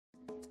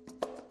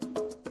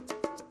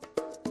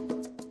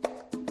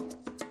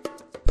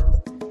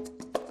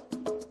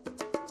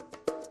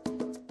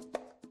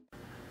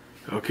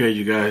Okay,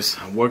 you guys,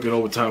 I'm working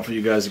overtime for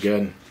you guys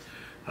again.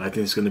 I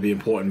think it's going to be an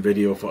important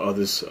video for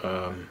others.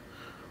 A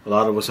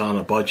lot of us are on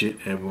a budget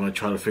and we're going to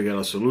try to figure out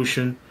a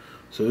solution.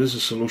 So this is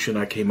a solution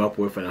I came up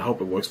with and I hope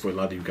it works for a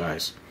lot of you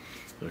guys.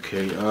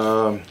 Okay,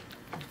 the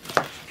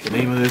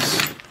name of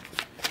this.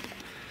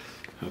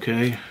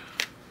 Okay,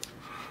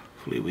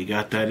 hopefully we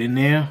got that in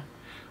there.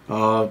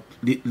 The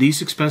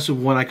least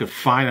expensive one I could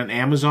find on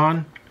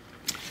Amazon.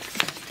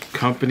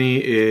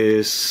 Company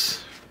is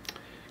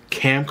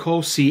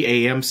Camco,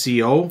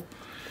 C-A-M-C-O.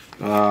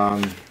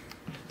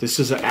 This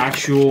is an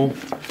actual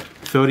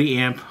 30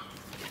 amp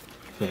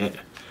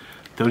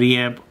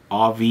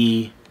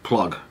RV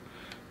plug.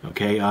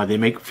 Okay, they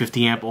make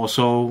 50 amp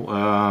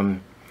also,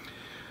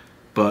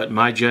 but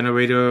my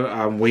generator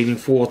I'm waiting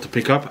for to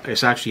pick up.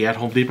 It's actually at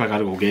Home Depot. I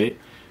gotta go get it.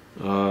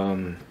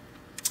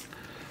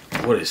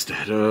 What is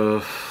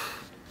that?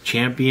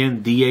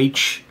 Champion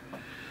DH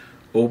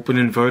open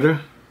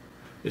inverter.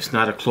 It's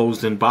not a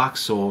closed-in box,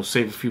 so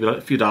save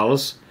a few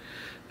dollars.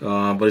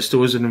 But it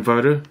still is an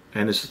inverter,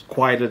 and it's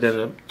quieter than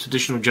a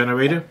traditional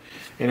generator.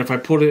 And if I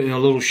put it in a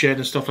little shed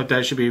and stuff like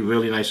that, it should be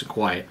really nice and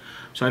quiet.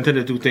 So I intend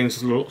to do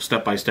things a little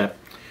step by step.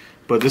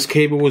 But this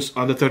cable was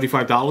under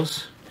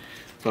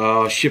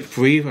 $35. Ship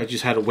free. I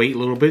just had to wait a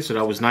little bit, so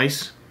that was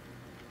nice.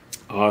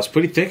 It's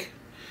pretty thick.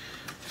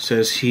 It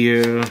says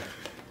here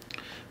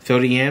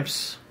 30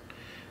 amps.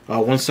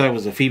 One side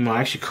was a female.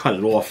 I actually cut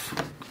it off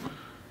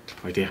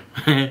right there.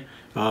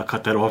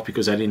 Cut that off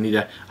because I didn't need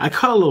that. I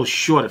cut a little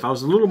short. If I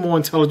was a little more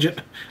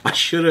intelligent, I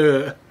should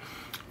have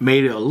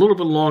made it a little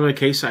bit longer in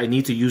case I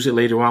need to use it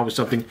later on with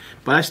something.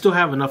 But I still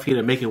have enough here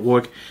to make it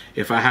work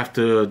if I have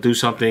to do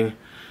something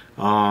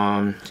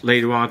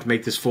later on to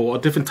make this for a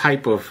different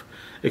type of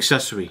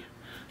accessory.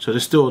 So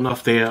there's still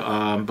enough there,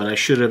 but I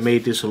should have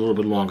made this a little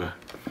bit longer.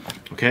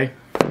 Okay,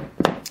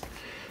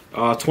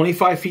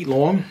 25 feet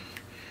long.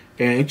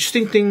 An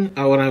interesting thing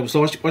when I was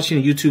watching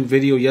a YouTube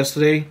video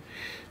yesterday,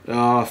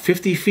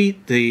 50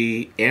 feet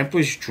the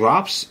amperage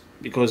drops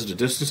because of the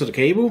distance of the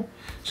cable.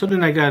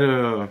 Something I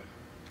gotta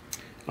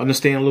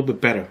understand a little bit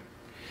better.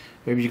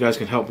 Maybe you guys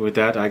can help me with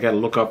that. I gotta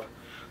look up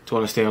to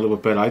understand a little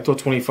bit better. I thought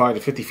 25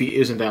 to 50 feet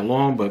isn't that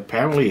long, but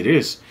apparently it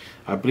is.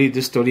 I believe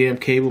this 30 amp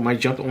cable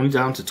might jump only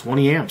down to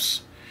 20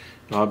 amps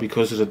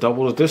because of the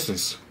double the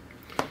distance.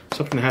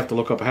 Something I have to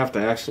look up. I have to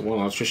ask one of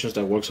the electricians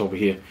that works over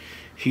here.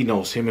 He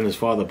knows. Him and his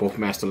father both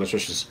master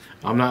electricians.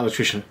 I'm not an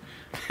electrician.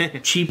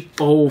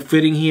 Cheap old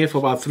fitting here for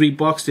about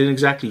 $3. Didn't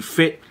exactly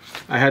fit.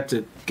 I had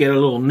to get a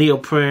little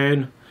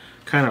neoprene,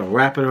 kind of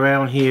wrap it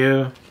around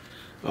here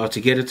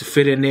to get it to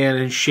fit in there, and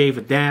then shave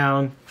it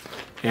down.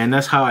 And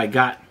that's how I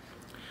got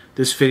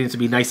this fitting to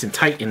be nice and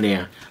tight in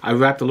there. I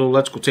wrapped a little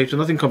electrical tape so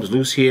nothing comes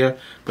loose here,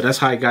 but that's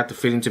how I got the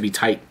fitting to be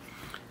tight.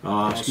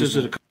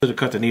 Scissors to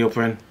cut the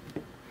neoprene.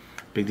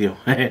 Big deal.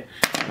 Not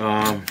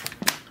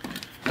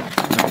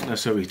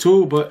necessary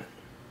tool, but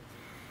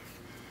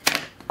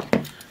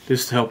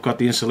this to help cut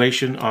the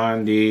insulation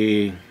on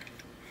the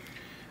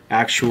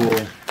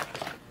actual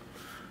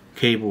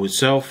cable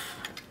itself.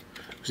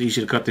 It's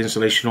easy to cut the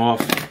insulation off.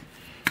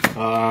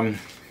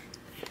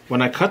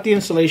 When I cut the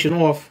insulation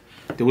off,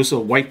 there was a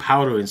white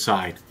powder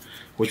inside,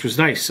 which was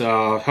nice.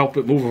 Help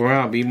it move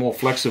around, be more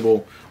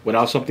flexible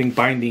without something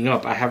binding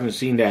up. I haven't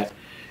seen that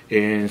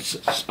in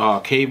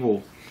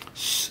cable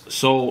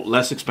so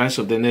less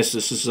expensive than this.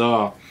 This is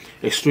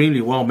extremely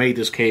well made,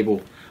 this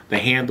cable. The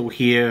handle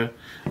here,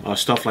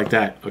 stuff like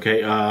that.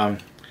 Okay,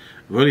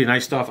 really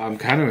nice stuff. I'm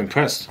kind of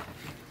impressed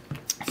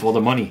for the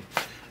money,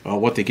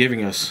 what they're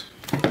giving us.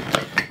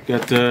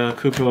 Got the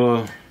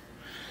Cooper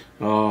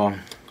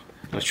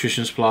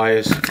electrician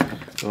pliers,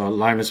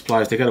 lineman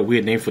pliers. They got a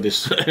weird name for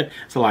this.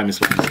 It's a lineman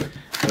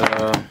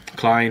pliers.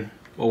 Klein,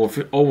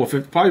 over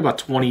 50, probably about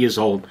 20 years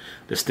old.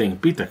 This thing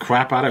beat the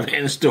crap out of it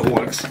and it still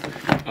works.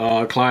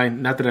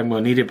 Klein, not that I'm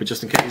gonna need it, but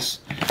just in case.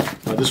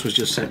 This was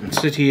just set and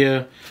sit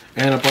here,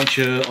 and a bunch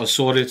of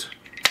assorted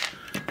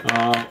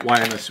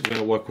wire nuts we're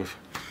gonna work with.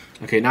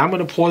 Okay, now I'm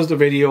gonna pause the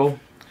video,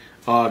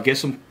 get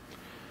some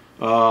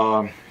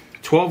 12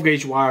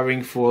 gauge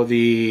wiring for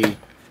the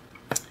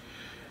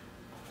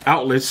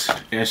outlets,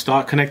 and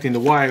start connecting the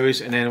wires.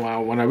 And then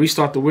when I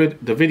restart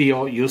the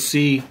video, you'll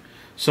see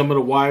some of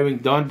the wiring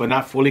done, but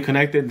not fully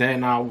connected.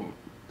 Then I'll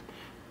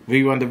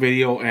rerun the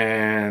video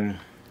and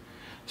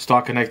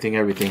start connecting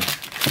everything.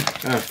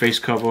 Face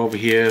cover over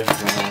here.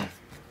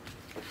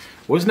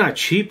 Was not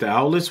cheap. The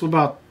outlets were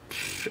about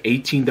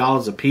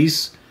 $18 a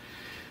piece.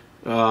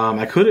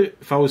 I could have,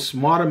 if I was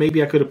smarter,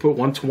 maybe I could have put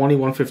 120,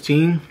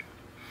 115.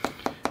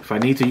 If I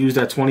need to use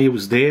that 20, it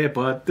was there.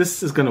 But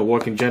this is gonna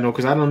work in general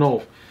because I don't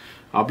know.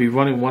 I'll be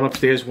running one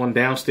upstairs, one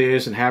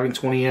downstairs, and having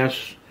 20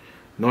 amps.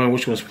 Knowing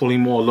which one's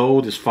pulling more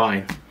load is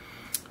fine.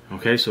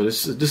 Okay, so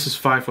this is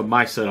fine for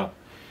my setup.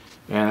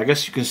 And I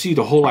guess you can see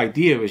the whole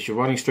idea is you're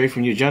running straight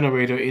from your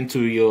generator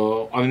into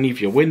your underneath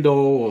your window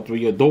or through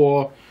your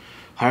door.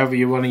 However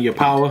you're running your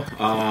power,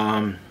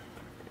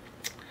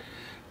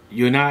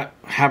 you're not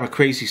have a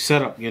crazy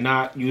setup. You're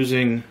not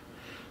using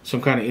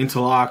some kind of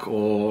interlock,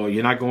 or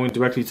you're not going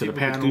directly to the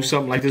panel. Do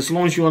something like this. As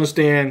long as you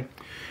understand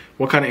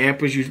what kind of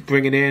amperage you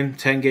bring it in,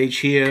 10 gauge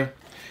here,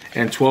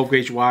 and 12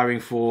 gauge wiring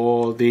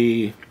for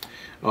the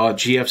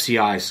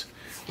GFCIs.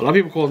 A lot of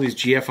people call these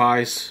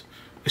GFIs.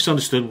 It's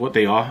understood what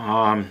they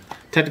are.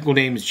 Technical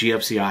name is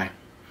GFCI.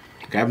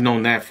 Okay, I've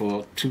known that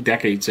for 2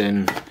 decades,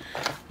 and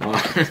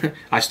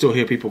I still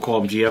hear people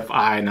call them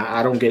GFI, and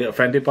I don't get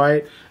offended by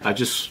it. I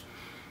just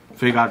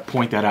figured I'd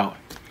point that out.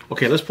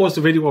 Okay, let's pause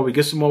the video while we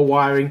get some more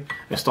wiring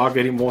and start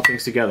getting more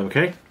things together,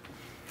 okay?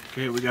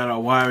 Okay, we got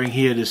our wiring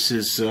here. This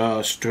is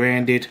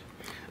stranded,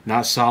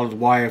 not solid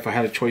wire. If I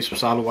had a choice for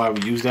solid wire, I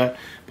would use that,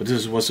 but this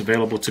is what's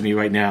available to me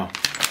right now.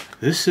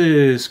 This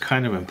is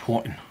kind of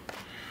important.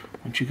 I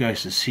want you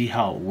guys to see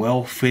how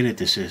well fitted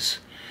this is.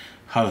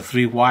 How the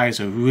 3 wires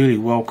are really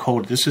well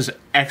coated. This is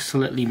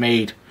excellently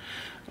made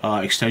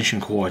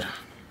extension cord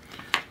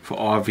for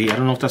RV. I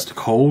don't know if that's the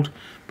code,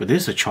 but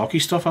this is the chalky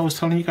stuff I was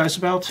telling you guys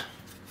about.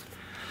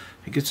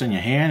 It gets on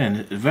your hand,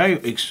 and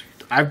it's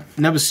I've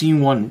never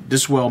seen one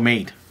this well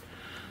made.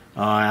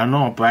 I don't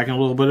know, I'm bragging a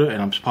little bit,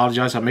 and I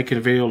apologize, I'm making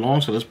the video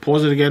long, so let's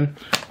pause it again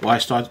while I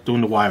start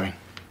doing the wiring.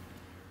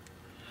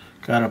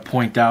 Gotta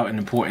point out an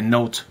important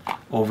note.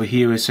 Over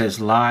here it says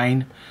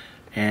line,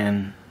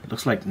 and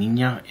looks like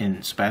niña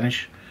in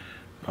Spanish.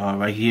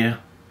 Right here,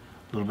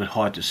 a little bit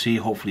hard to see,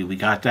 hopefully we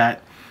got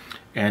that.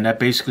 And that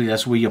basically,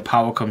 that's where your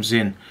power comes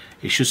in.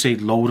 It should say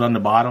load on the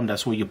bottom.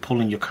 That's where you're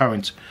pulling your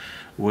current,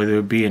 whether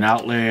it be an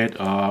outlet,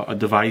 a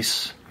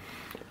device.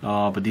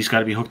 But these got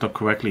to be hooked up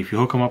correctly. If you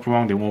hook them up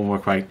wrong, they won't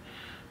work right.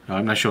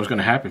 I'm not sure what's going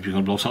to happen if you're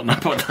going to blow something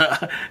up,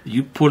 but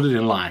you put it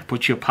in line.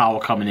 Put your power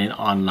coming in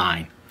on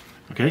line.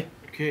 Okay?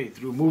 Okay,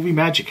 through movie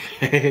magic,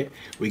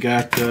 we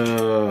got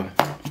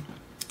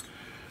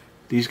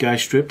these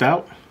guys stripped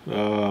out.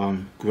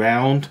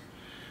 Ground,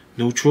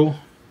 neutral,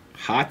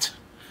 hot.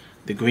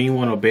 The green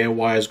one or bare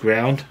wire is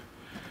ground.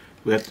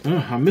 We have,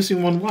 I'm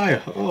missing one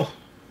wire. Oh,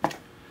 I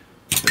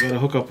gotta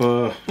hook up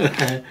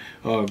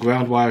a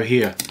ground wire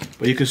here.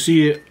 But you can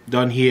see it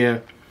done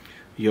here.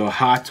 Your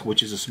hot,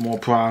 which is a small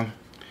prong.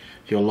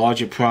 Your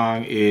larger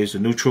prong is the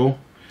neutral.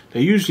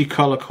 They're usually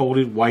color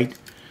coded, white,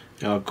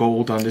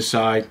 gold on this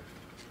side.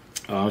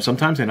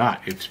 Sometimes they're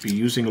not. If you're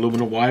using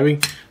aluminum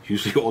wiring,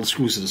 usually all the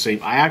screws are the same.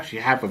 I actually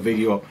have a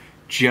video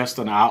just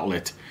on the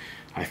outlet.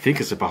 I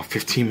think it's about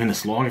 15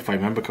 minutes long, if I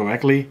remember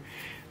correctly.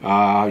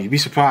 You'd be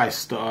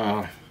surprised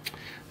the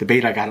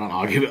debate I got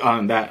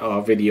on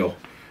that video.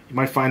 You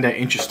might find that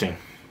interesting.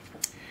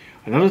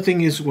 Another thing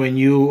is when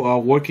you are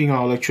working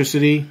on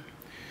electricity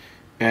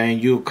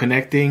and you're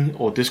connecting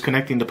or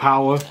disconnecting the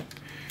power,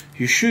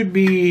 you should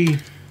be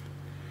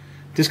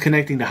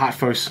disconnecting the hot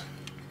first,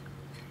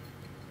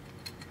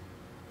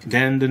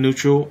 then the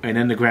neutral, and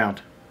then the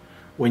ground.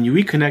 When you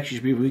reconnect, you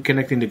should be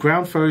reconnecting the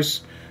ground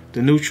first,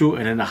 the neutral,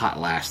 and then the hot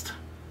last.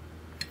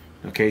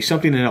 Okay,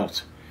 something to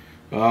note.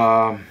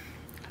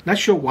 Not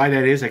sure why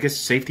that is. I guess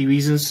safety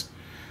reasons.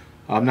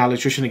 I'm not an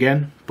electrician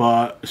again,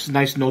 but it's a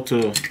nice note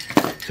to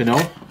know.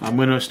 I'm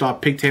going to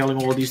start pigtailing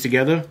all these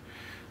together.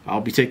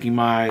 I'll be taking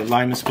my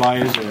lineman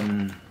pliers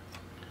and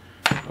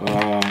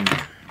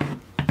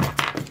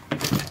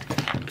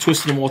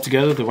twisting them all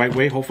together the right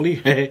way,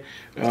 hopefully.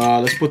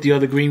 Let's put the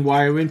other green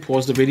wire in,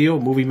 pause the video,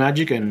 movie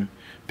magic, and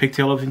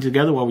pigtail everything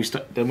together while we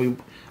start. Then we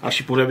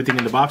actually put everything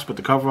in the box, put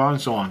the cover on,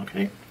 and so on,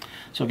 okay?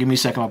 So give me a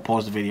second, I'll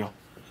pause the video.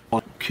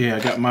 Okay, I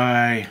got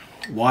my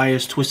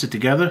wires twisted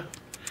together.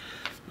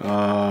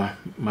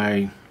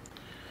 My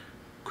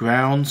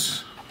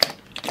grounds,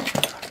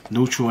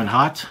 neutral and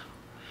hot.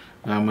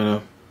 And I'm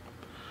gonna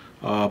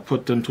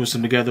twist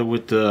them together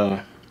with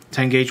the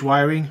 10 gauge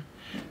wiring,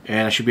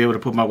 and I should be able to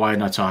put my wire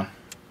nuts on.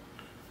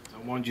 I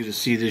want you to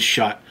see this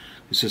shot.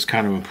 This is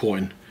kind of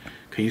important.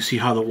 Can you see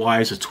how the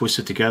wires are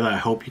twisted together? I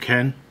hope you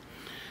can.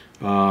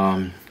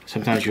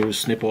 Sometimes you'll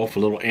snip off a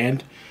little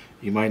end.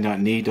 You might not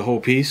need the whole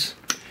piece.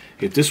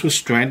 If this was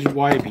stranded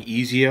wire, it'd be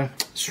easier.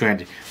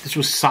 Stranded. If this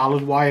was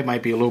solid wire, it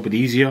might be a little bit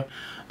easier.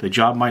 The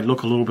job might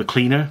look a little bit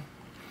cleaner.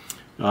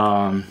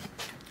 But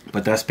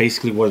that's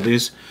basically what it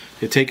is.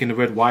 They're taking the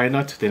red wire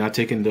nut. They're not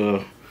taking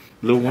the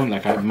blue one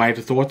like I might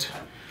have thought.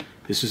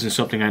 This isn't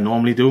something I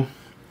normally do.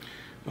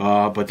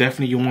 But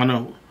definitely you want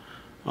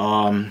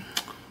to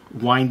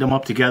wind them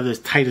up together as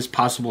tight as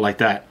possible like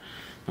that.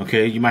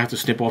 Okay, you might have to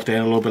snip off the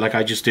end a little bit like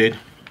I just did.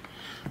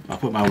 I'll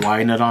put my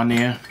wire nut on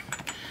there.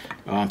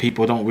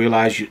 People don't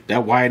realize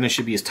that wire nut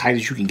should be as tight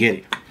as you can get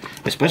it.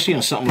 Especially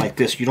on something like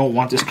this. You don't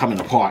want this coming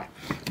apart.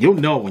 You'll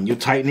know when you're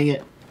tightening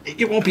it,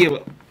 it won't be able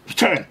to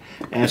turn.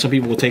 And some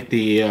people will take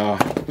the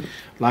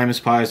lineman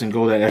pliers and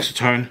go that extra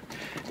turn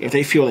if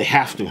they feel they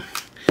have to.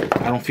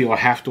 I don't feel I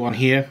have to on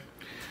here.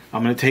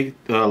 I'm going to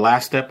take the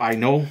last step. I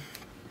know.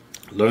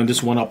 Learned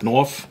this one up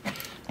north.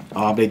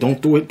 They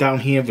don't do it down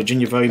here in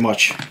Virginia very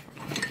much.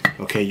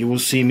 Okay, you will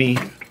see me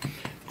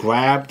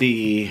grab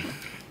the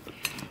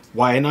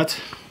wire nut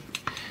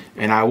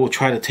and I will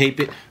try to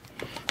tape it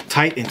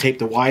tight and tape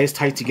the wires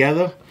tight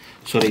together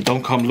so they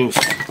don't come loose.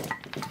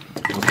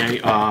 Okay,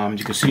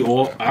 you can see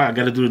I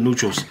got to do the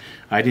neutrals.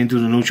 I didn't do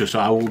the neutral, so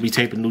I will be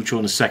taping neutral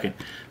in a second.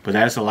 But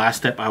that's the last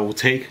step I will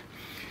take.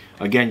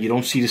 Again, you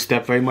don't see the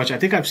step very much. I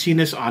think I've seen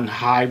this on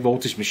high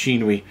voltage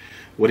machinery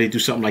where they do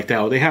something like that.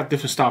 Or they have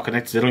different style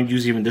connectors. They don't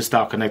use even this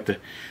style connector.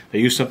 They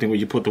use something where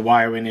you put the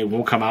wire in, it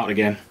won't come out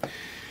again.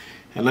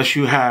 Unless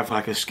you have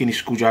like a skinny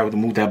screwdriver to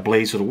move that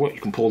blade so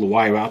you can pull the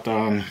wire out.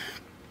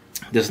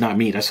 That's not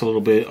me. That's a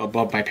little bit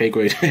above my pay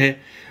grade.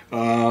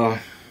 But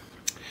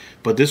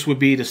this would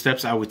be the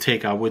steps I would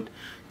take. I would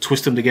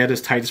twist them together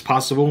as tight as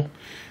possible.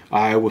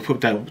 I would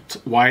put that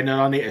wire nut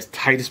on there as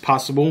tight as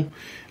possible.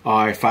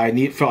 If I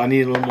felt I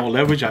needed a little more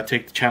leverage, I'd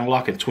take the channel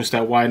lock and twist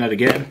that wire nut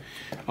again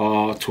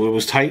till it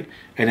was tight.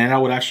 And then I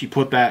would actually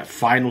put that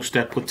final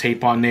step, put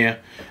tape on there,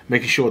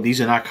 making sure these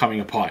are not coming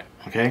apart.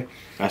 Okay,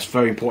 that's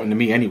very important to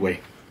me anyway.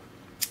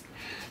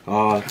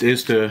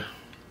 There's the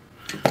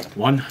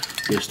one,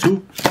 there's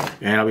two,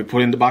 and I'll be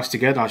putting the box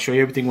together. I'll show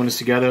you everything when it's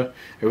together.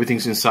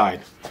 Everything's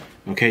inside.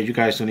 Okay, you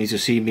guys don't need to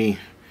see me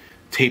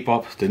tape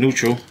up the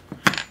neutral.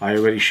 I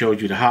already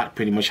showed you the hot,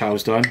 pretty much how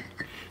it's done.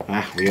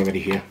 We're already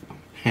here.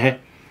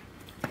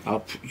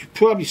 I'll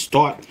probably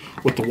start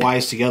with the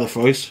wires together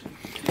first.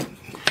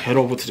 Head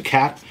over to the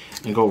cap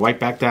and go right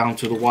back down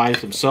to the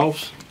wires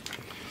themselves.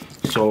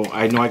 So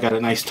I know I got a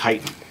nice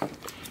tight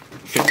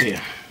fit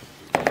there.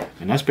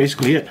 And that's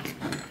basically it.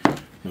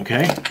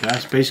 Okay,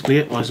 that's basically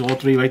it. There's all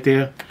three right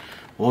there.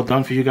 All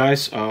done for you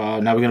guys. Now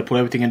we're going to put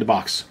everything in the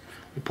box.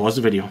 We pause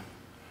the video.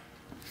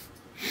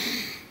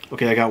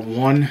 Okay, I got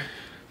one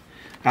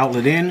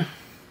outlet in.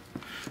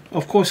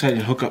 Of course I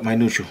didn't hook up my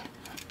neutral.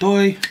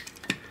 Doy.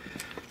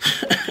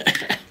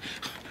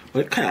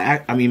 But it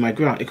kind of, I mean my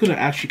ground, it could have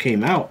actually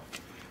came out.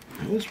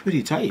 It was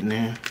pretty tight in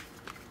there.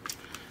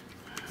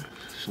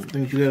 Some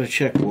things you gotta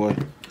check, boy. I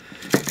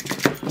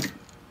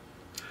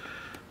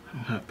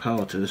don't have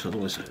power to this,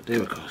 otherwise,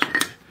 there it goes.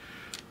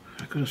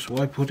 I could have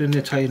swore I put it in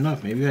there tight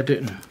enough. Maybe I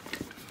didn't.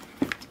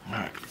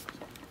 Alright.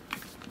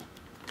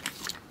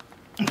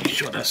 Make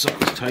sure that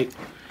sucker's tight.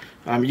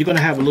 You're gonna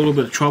have a little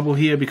bit of trouble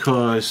here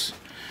because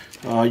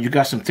you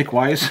got some thick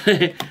wires.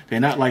 They're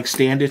not like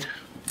standard.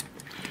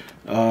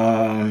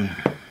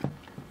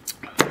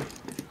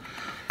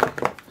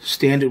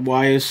 Standard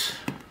wires.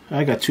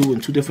 I got two in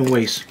two different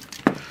ways.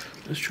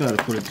 Let's try to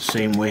put it the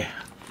same way,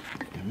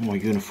 more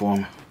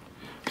uniform.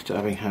 Instead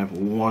of have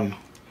one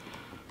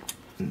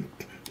in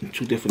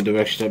two different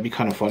directions. That'd be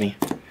kind of funny.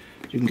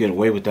 You can get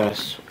away with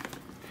that.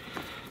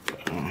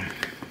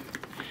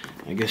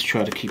 I guess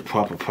try to keep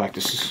proper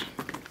practices.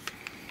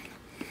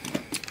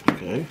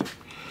 Okay,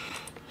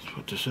 let's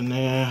put this in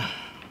there.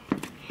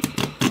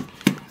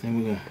 Then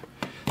we're gonna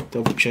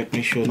double check,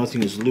 make sure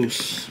nothing is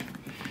loose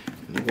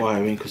in the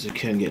wiring, because it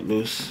can get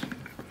loose.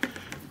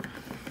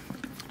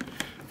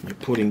 You're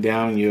putting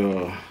down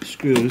your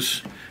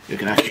screws. You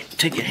can actually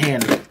take your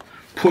hand and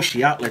push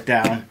the outlet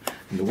down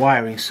in the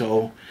wiring,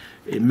 so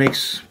it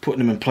makes putting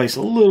them in place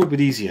a little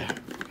bit easier.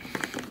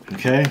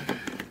 Okay.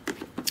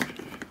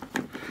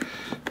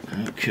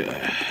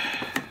 Okay.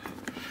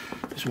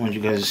 Just wanted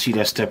you guys to see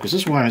that step, because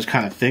this wiring is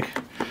kind of thick,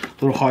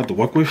 a little hard to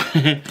work with.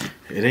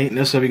 It ain't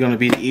necessarily going to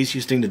be the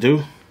easiest thing to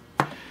do.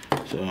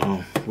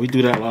 So we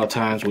do that a lot of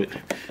times with,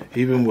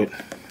 even with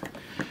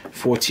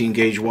 14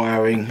 gauge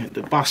wiring.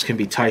 The box can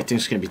be tight,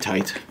 things can be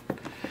tight.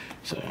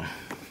 So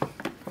you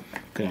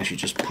can actually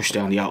just push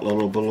down the outlet a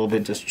little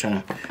bit, just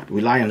trying to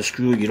rely on the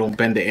screw. You don't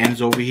bend the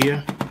ends over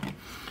here.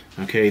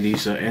 Okay,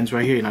 these ends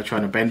right here, you're not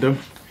trying to bend them.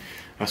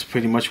 That's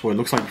pretty much what it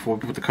looks like before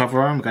we put the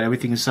cover on. We got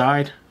everything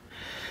inside.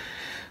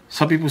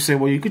 Some people say,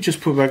 well, you could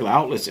just put regular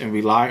outlets and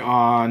rely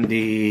on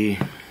the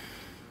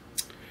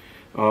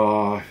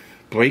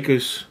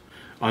breakers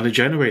on the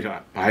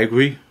generator. I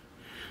agree.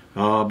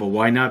 But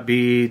why not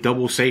be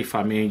double safe?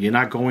 I mean, you're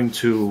not going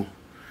to,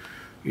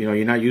 you know,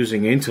 you're not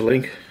using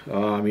interlink.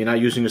 You're not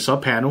using a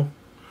sub panel.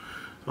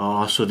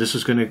 So this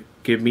is going to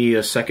give me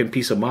a second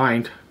peace of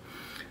mind.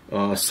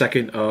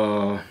 Second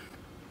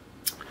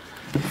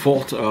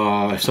fault.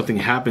 If something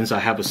happens, I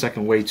have a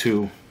second way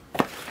to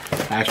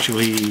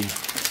actually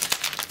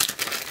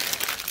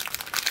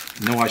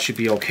know I should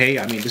be okay.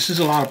 I mean, this is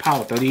a lot of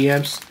power, 30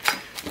 amps.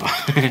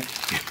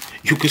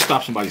 You could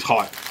stop somebody's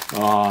heart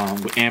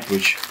with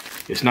amperage.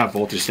 It's not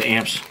voltage, it's the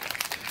amps.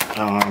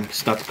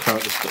 It's not the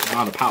current, it's the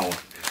amount of power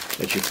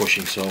that you're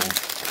pushing. So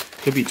it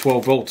could be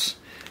 12 volts,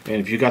 and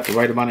if you got the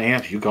right amount of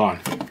amps, you're gone.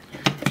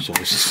 So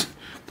it's just,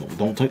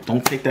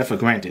 don't take that for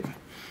granted.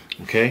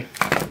 Okay.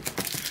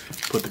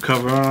 Put the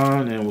cover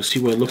on, and we'll see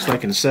what it looks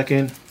like in a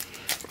second.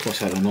 Of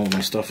course, I don't know where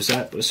my stuff is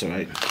at, but it's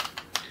alright.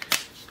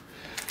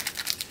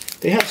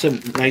 They have some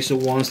nicer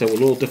ones that were a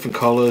little different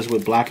colors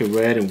with black and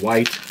red and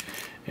white.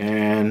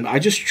 And I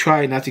just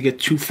tried not to get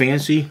too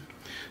fancy.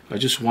 I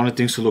just wanted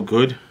things to look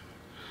good.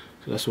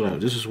 So that's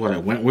what this is what I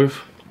went with.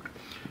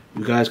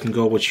 You guys can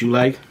go what you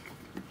like.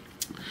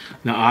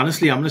 Now,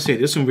 honestly, I'm going to say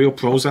there's some real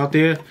pros out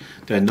there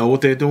that know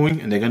what they're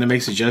doing, and they're going to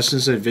make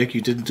suggestions that, Vic,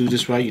 you didn't do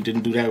this right, you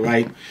didn't do that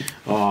right,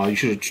 you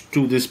should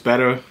do this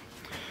better.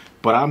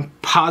 But I'm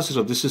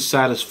positive this is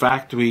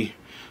satisfactory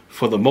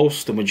for the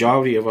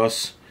majority of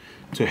us,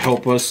 to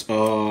help us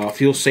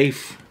feel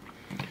safe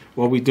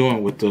what we're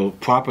doing with the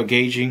proper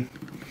gauging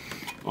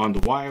on the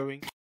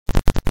wiring.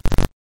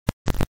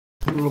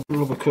 A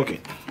little bit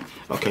crooked.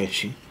 Okay,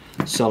 she's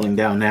settling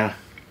down now.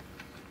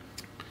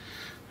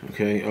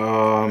 Okay,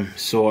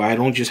 so I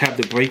don't just have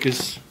the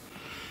breakers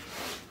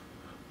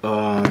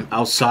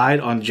outside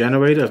on the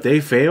generator. If they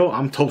fail,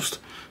 I'm toast.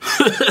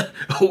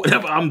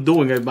 Whatever I'm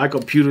doing, my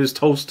computer is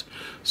toast.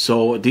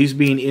 So these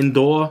being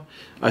indoor,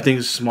 I think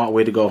it's a smart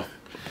way to go.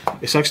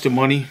 It's extra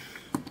money.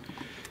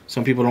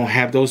 Some people don't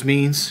have those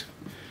means.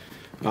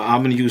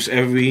 I'm going to use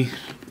every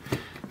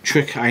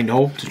trick I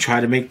know to try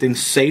to make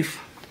things safe,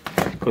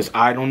 because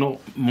I don't know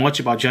much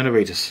about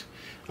generators.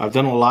 I've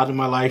done a lot in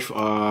my life,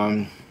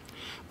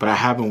 but I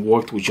haven't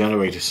worked with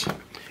generators,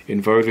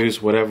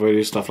 inverters, whatever it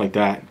is, stuff like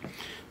that.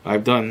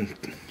 I've done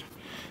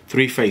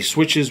 3-phase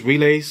switches,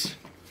 relays,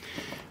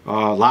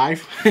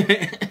 live. You're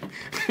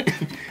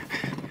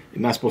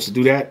not supposed to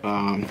do that.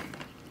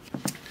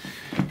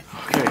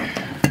 Okay.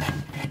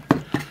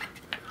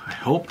 I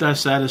hope that's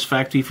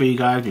satisfactory for you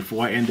guys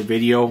before I end the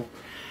video.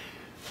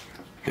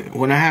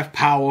 When I have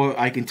power,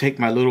 I can take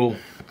my little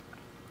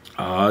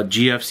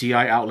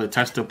GFCI outlet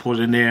tester, put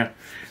it in there,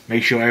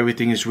 make sure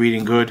everything is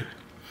reading good.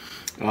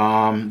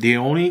 The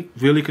only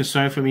really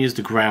concern for me is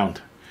the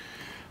ground.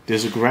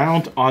 There's a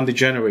ground on the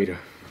generator,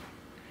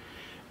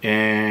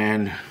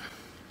 and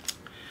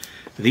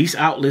these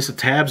outlets, the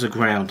tabs, are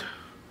ground.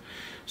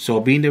 So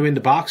being they're in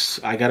the box,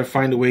 I gotta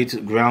find a way to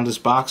ground this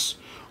box,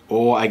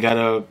 or I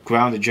gotta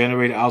ground the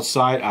generator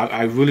outside.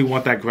 I really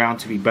want that ground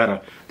to be better.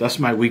 That's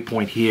my weak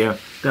point here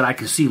that I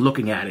can see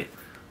looking at it.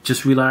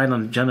 Just relying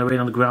on the generator,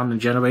 on the ground and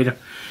the generator,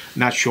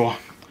 not sure.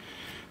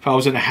 If I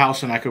was in a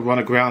house and I could run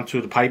a ground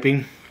through the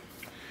piping,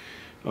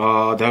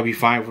 that would be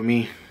fine for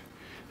me.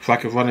 If I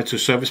could run it to a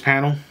service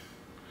panel,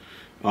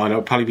 that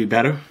would probably be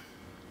better.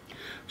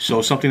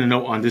 So something to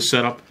note on this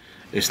setup.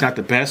 It's not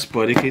the best,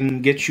 but it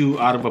can get you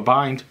out of a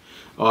bind.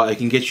 It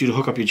can get you to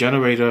hook up your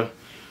generator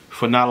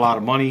for not a lot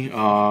of money.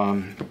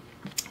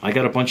 I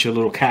got a bunch of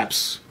little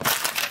caps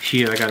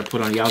here I got to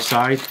put on the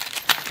outside.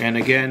 And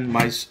again,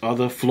 my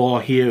other flaw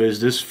here is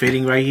this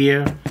fitting right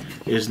here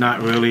is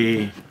not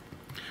really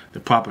the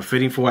proper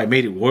fitting for it. I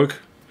made it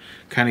work.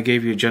 Kind of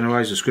gave you a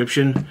generalized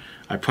description.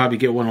 I'd probably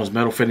get one of those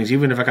metal fittings,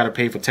 even if I got to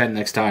pay for 10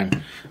 next time.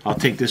 I'll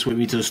take this with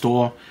me to the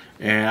store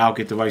and I'll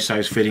get the right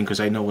size fitting, because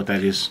I know what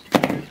that is.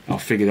 I'll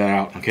figure that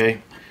out,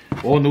 okay?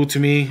 All new to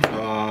me.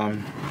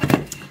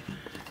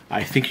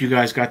 I think you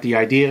guys got the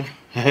idea.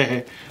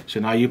 So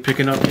now you're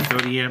picking up the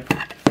 30 amp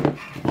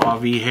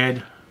RV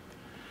head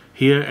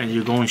here, and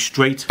you're going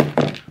straight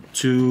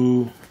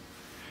to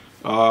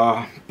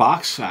outlet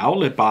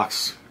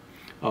box,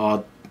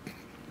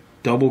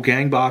 double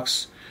gang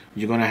box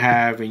you're gonna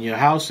have in your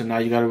house, and now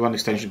you gotta run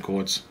extension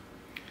cords.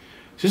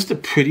 This is the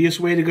prettiest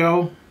way to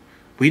go.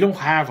 We don't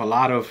have a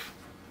lot of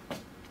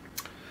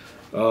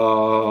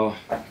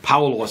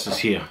power losses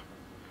here.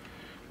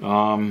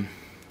 3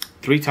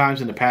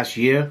 times in the past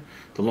year.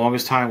 The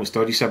longest time was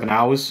 37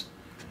 hours.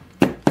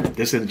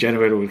 This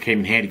generator would came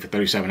in handy for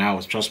 37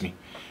 hours, trust me.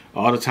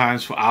 Other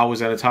times for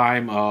hours at a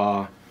time,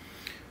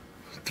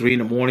 3 in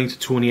the morning to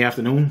 2 in the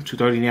afternoon,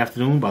 2:30 in the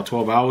afternoon, about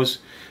 12 hours.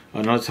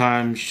 Another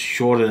time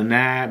shorter than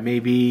that,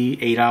 maybe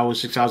 8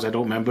 hours, 6 hours, I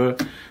don't remember.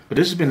 But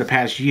this has been the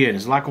past year.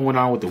 There's a lot going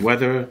on with the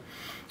weather.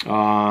 You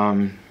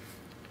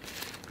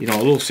know, a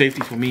little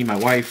safety for me, my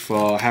wife,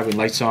 having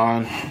lights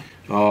on,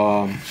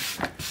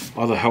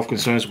 other health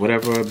concerns,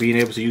 whatever, being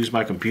able to use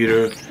my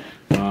computer,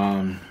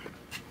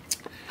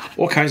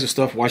 all kinds of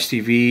stuff, watch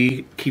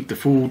TV, keep the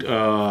food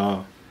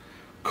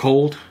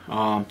cold.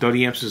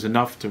 30 amps is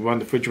enough to run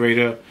the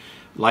refrigerator,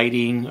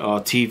 lighting,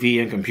 TV,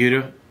 and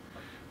computer.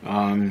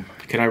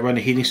 Can I run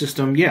the heating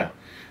system? Yeah.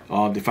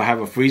 If I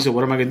have a freezer,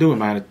 what am I going to do?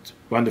 Am I going to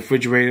run the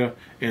refrigerator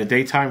in the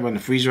daytime, run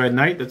the freezer at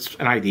night? That's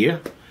an idea.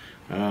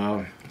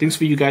 Things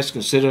for you guys to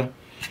consider.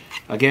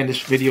 Again, this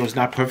video is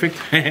not perfect.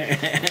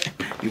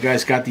 You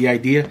guys got the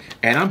idea.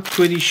 And I'm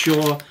pretty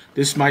sure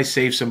this might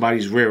save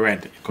somebody's rear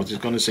end, because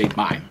it's going to save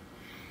mine.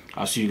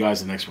 I'll see you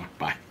guys in the next one.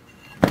 Bye.